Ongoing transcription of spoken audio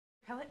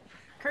Pellet?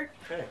 Kurt?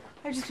 Hey.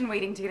 I've just been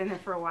waiting to get in there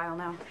for a while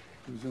now.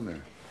 Who's in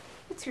there?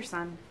 It's your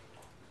son.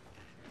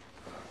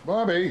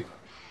 Bobby!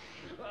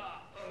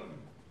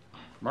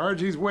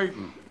 Margie's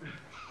waiting.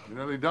 You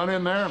nearly done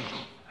in there?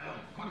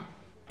 I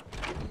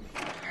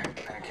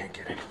can't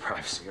get any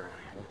privacy around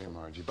here. Okay,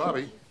 Margie.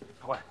 Bobby.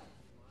 What?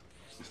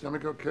 Your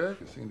stomach okay?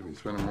 You seem to be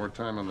spending more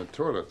time on the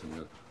toilet than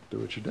you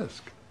do at your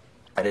desk.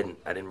 I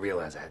didn't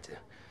realize I had to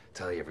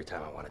tell you every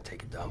time I want to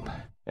take a dump.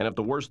 And if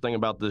the worst thing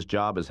about this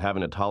job is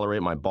having to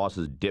tolerate my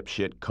boss's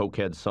dipshit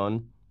cokehead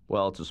son,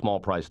 well, it's a small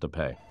price to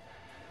pay.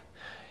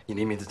 You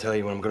need me to tell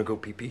you when I'm gonna go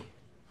pee-pee?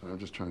 I'm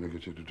just trying to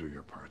get you to do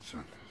your part,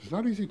 son. It's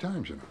not easy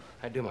times, you know.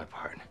 I do my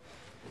part.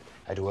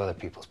 I do other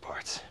people's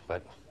parts,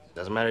 but it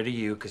doesn't matter to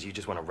you because you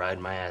just want to ride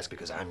my ass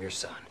because I'm your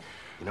son.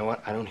 You know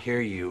what? I don't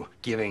hear you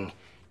giving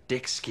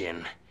dick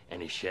skin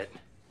any shit.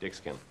 Dick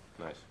skin.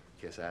 Nice.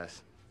 Kiss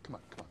ass. Come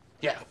on, come on.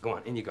 Yeah, go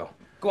on, in you go.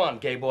 Go on,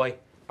 gay boy.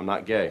 I'm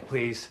not gay.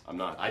 Please. I'm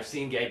not. I've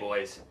seen gay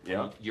boys.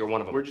 Yeah? You're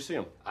one of them. Where'd you see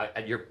him?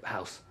 At your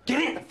house.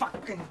 Get in the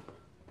fucking...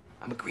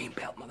 I'm a green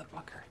belt,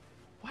 motherfucker.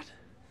 What?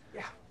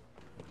 Yeah.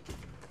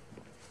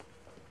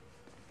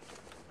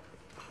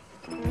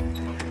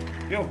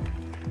 Yo,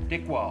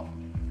 Dick Wall.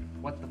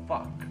 What the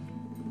fuck?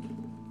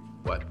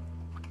 What?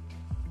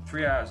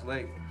 3 hours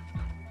late.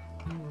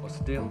 What's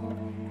the deal?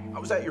 I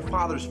was at your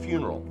father's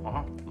funeral.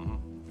 Uh-huh.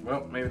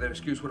 Well, maybe that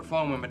excuse would have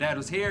flown when my dad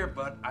was here,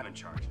 but I'm in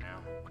charge now.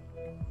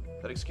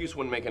 That excuse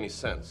wouldn't make any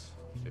sense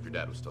if your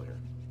dad was still here.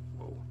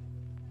 Whoa.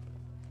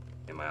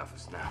 In my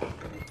office now.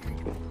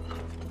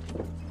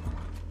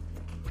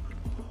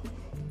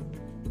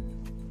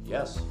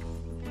 Yes.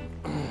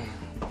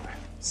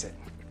 Sit.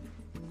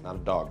 Not a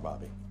dog,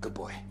 Bobby. Good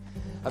boy.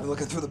 I've been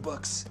looking through the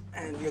books,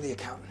 and you're the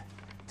accountant.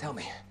 Tell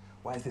me,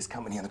 why is this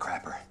company in the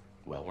crapper?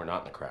 Well, we're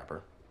not in the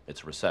crapper.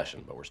 It's a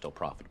recession, but we're still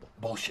profitable.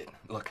 Bullshit.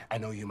 Look, I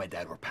know you and my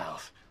dad were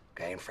pals,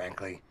 okay? And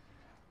frankly,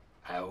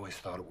 I always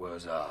thought it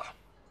was,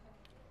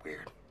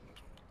 weird.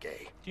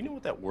 Gay. Do you know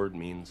what that word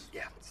means?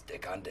 Yeah, it's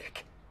dick on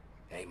dick.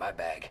 It ain't my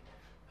bag.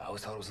 I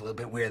always thought it was a little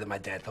bit weird that my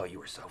dad thought you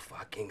were so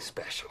fucking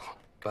special.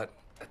 But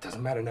that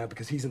doesn't matter now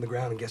because he's in the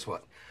ground, and guess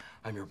what?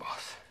 I'm your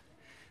boss.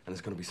 And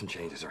there's gonna be some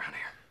changes around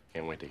here.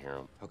 Can't wait to hear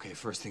him. Okay,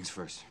 first things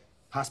first.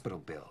 Hospital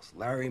bills.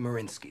 Larry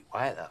Marinsky.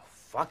 Why the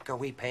fuck are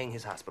we paying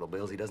his hospital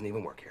bills? He doesn't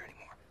even work here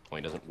anymore. Well,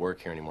 he doesn't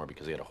work here anymore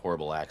because he had a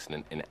horrible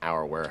accident in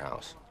our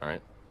warehouse, all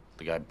right?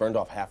 The guy burned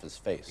off half his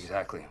face.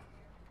 Exactly.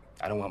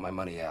 I don't want my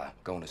money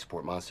going to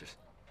support monsters.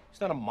 He's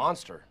not a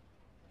monster.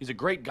 He's a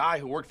great guy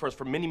who worked for us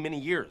for many, many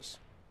years.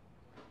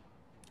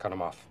 Cut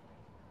him off.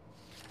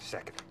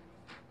 Second.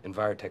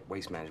 Envirotech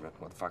Waste Management.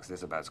 What the fuck's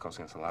this about? It's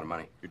costing us a lot of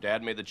money. Your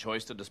dad made the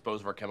choice to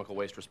dispose of our chemical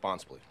waste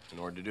responsibly. In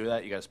order to do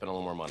that, you gotta spend a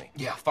little more money.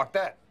 Yeah, fuck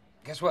that.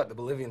 Guess what? The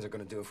Bolivians are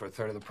gonna do it for a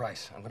third of the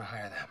price. I'm gonna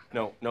hire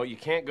them. No, you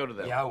can't go to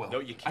them. Yeah, I will. No,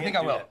 you can't. I think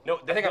I will. That. No,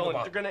 I think I will.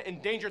 They're gonna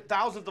endanger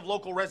thousands of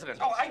local residents.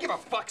 Oh, I give a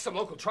fuck. Some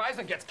local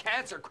tribesman gets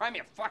cancer. Cry me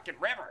a fucking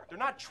river. They're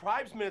not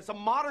tribesmen. It's a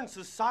modern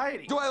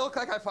society. Do I look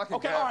like I fucking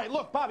Okay, care? all right,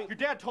 look, Bobby, your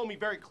dad told me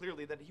very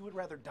clearly that he would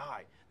rather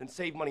die than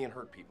save money and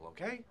hurt people,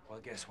 okay? Well,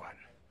 guess what?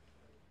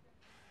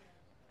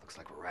 Looks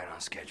like we're right on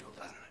schedule,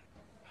 doesn't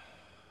it?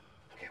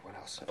 Okay, what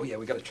else? Oh, yeah,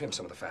 we gotta trim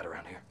some of the fat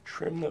around here.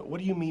 Trim the...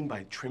 What do you mean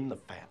by trim the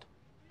fat?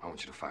 I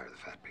want you to fire the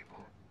fat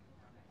people.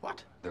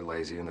 What? They're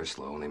lazy and they're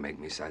slow and they make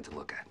me sad to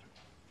look at.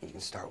 You can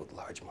start with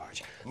large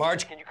Marge.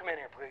 Marge, can you come in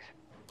here,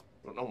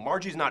 please? No,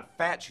 Margie's not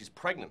fat. She's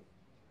pregnant.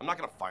 I'm not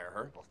gonna fire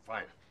her. Well,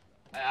 fine.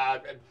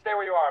 Stay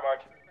where you are,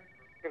 Marge.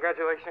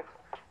 Congratulations.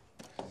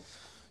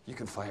 You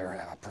can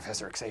fire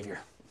Professor Xavier.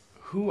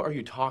 Who are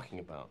you talking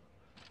about?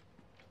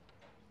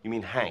 You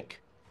mean Hank?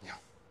 Yeah.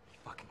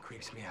 Fucking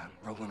creeps me out.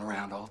 Rolling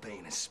around all day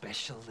in a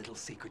special little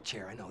secret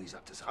chair. I know he's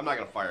up to something. I'm not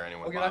gonna fire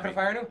anyone, Oh, you're not gonna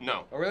fire anyone?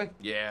 No. Oh, really?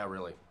 Yeah,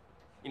 really.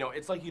 You know,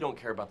 it's like you don't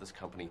care about this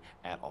company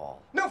at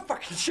all. No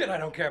fucking shit, I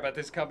don't care about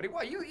this company.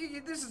 Why,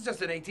 this is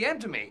just an ATM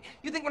to me.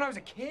 You think when I was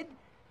a kid,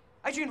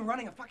 I dreamed of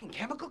running a fucking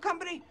chemical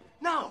company?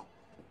 No.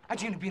 I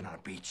dreamed of being on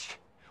a beach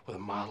with a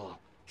model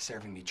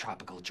serving me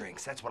tropical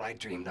drinks. That's what I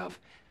dreamed of.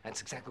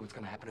 That's exactly what's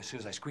gonna happen as soon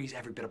as I squeeze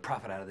every bit of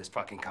profit out of this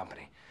fucking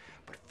company.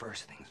 But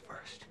first things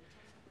first.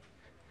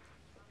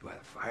 You either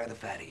fire the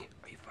fatty,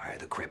 or you fire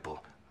the cripple,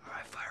 or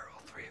I fire all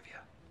three of you.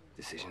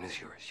 Decision is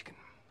yours. You can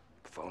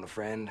phone a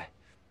friend,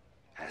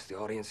 ask the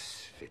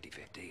audience,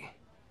 50-50.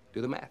 Do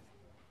the math.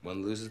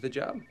 One loses the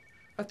job,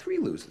 or three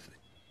loses it.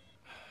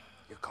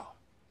 Your call.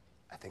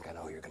 I think I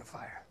know who you're gonna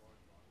fire.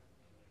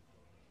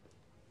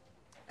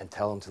 And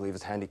tell him to leave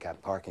his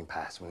handicap parking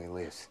pass when he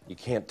leaves. You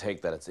can't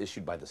take that. It's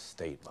issued by the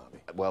state, Bobby.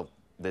 Well,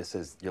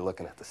 you're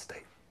looking at the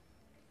state.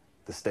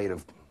 The state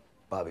of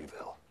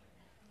Bobbyville.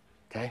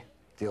 Okay?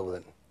 Deal with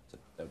it.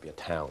 That would be a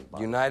town,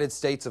 Bobby. United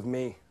States of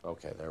me.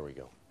 Okay, there we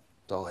go.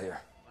 It's all here.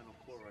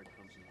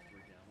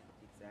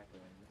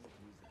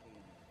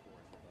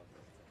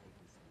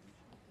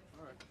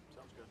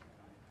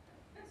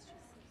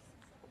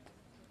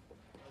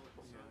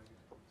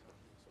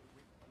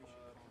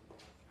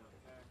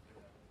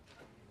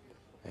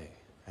 Hey,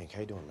 Hank, how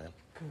you doing, man?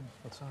 Good.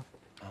 What's up?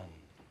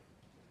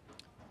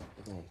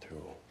 We're going through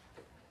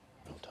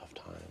a real tough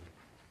time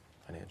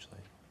financially.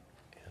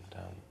 And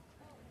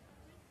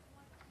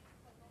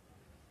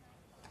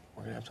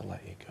we're gonna have to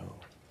let you go.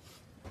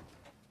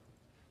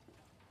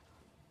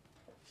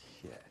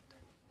 Shit.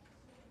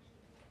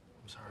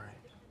 I'm sorry.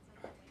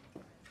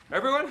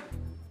 Everyone,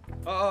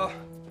 can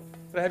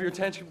I have your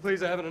attention,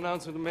 please? I have an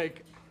announcement to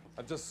make.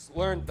 I've just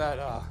learned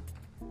that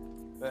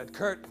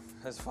Kurt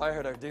has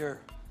fired our dear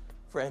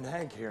friend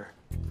Hank here.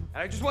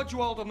 And I just want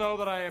you all to know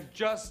that I am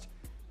just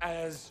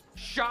as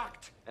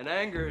shocked and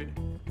angered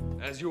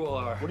as you all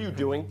are. What are you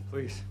doing?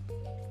 Please,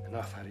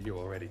 enough out of you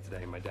already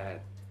today, my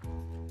dad.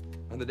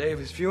 On the day of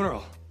his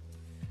funeral.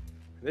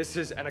 This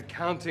is an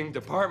accounting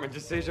department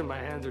decision. My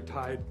hands are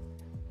tied.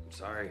 I'm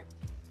sorry.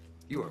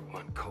 You are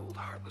one cold,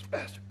 heartless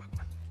bastard,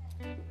 Buckman.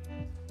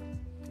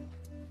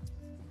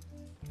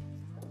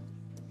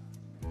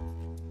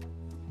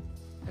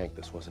 Hank,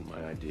 this wasn't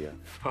my idea.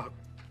 Fuck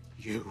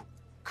you,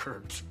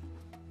 Kurt.